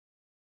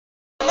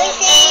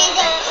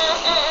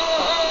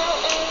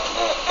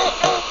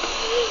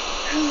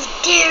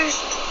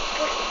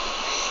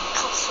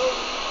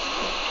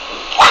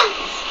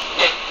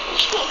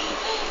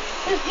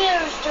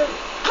Here's the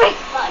break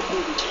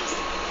button.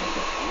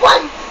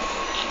 One.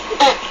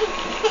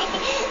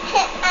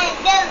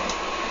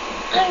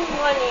 I'm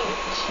running.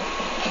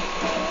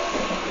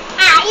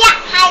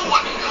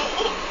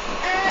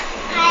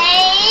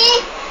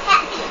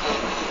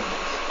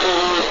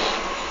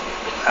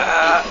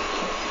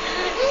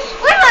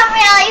 We're not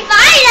really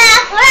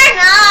violent. We're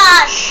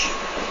not.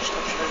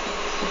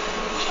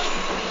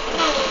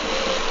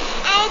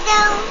 I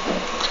don't.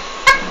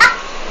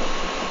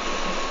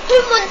 Who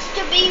wants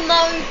to be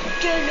my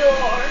dinner?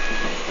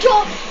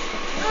 Josh.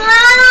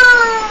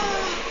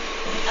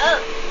 Oh,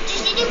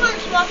 does anyone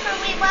swap for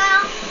me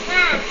well?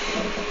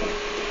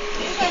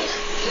 Okay.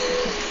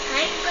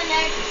 I'm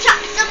gonna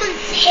chop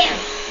someone's hair.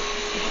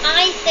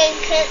 I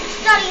think it's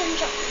Stallion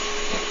Josh.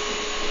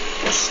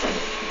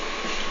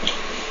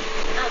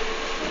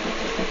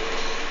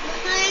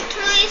 Can I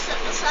try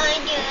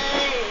beside you?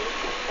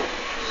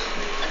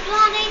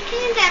 Bloody, can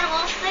you get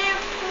off there,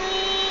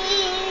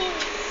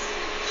 please?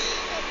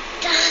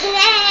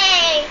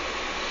 Daddy!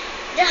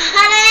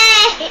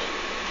 Daddy!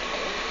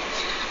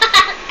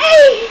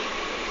 Daddy!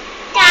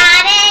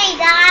 Daddy!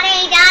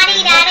 Daddy! Daddy!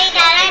 Daddy!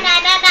 Daddy!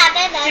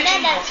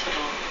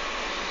 Hospital.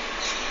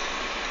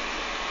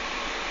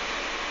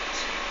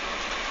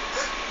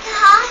 The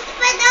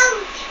hospital!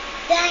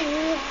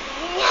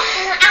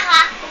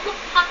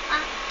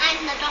 I'm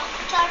the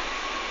doctor.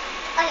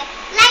 Okay,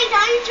 lay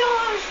down,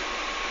 George.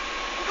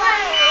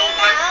 Lay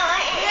down.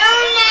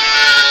 No.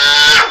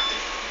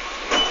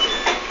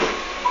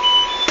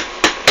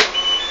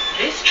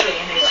 This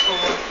train is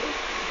for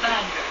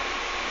Bangor.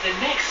 The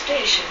next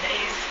station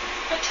is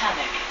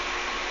Botanic.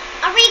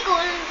 Are we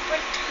going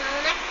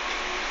Botanic?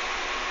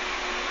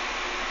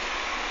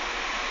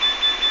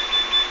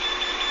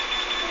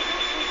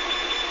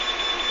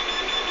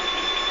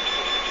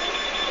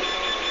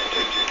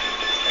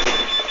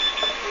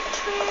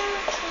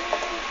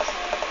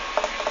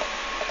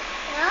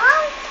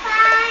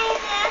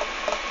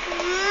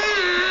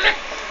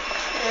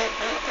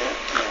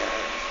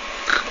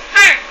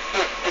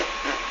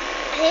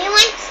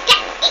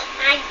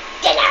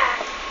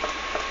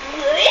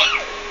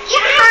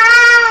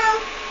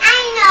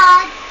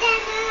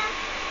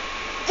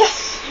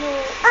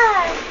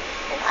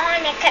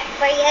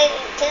 For you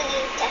to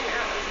eat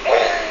dinner.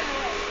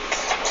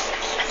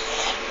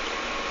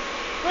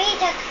 We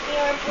took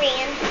your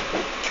brain.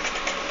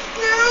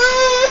 No,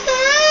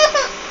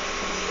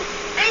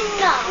 I'm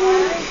not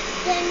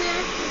dinner.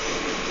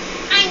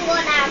 I'm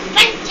gonna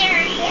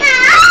venture here.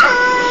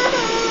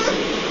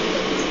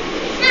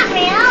 Not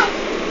real.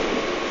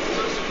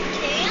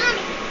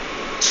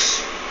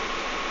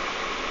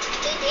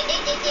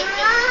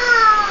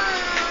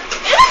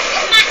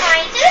 Not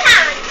going too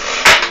hard.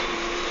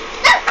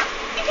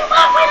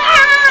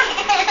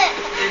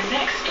 The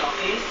next stop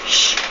is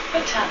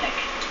Botanic.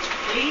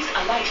 Please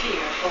alight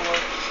here for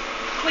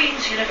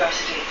Queen's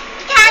University.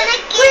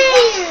 Botanic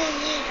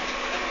Queen.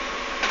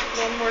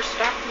 One more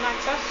stop and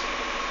that's us.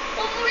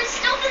 One more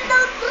stop and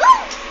that's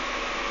us.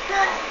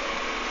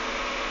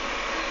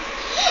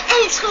 And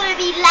it's going to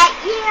be light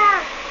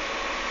year.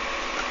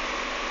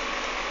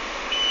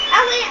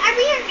 Are we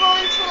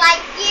going to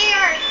light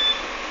year?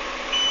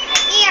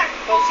 Here.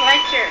 Buzz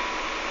Lightyear.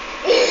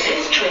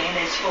 This train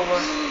is for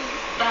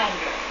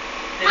Bangor.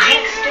 The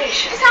next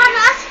station Is that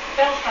us?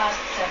 Belfast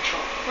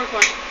Central. We're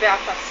going to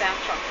Belfast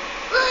Central.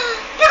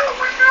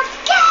 Belfast,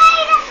 yay,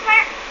 that's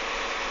where.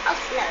 I'll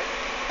slow.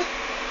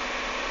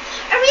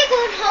 Are we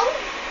going home?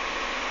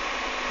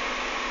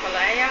 Well,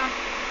 I am.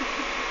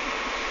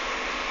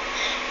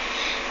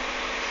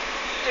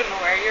 Don't know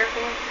where you're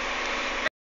going.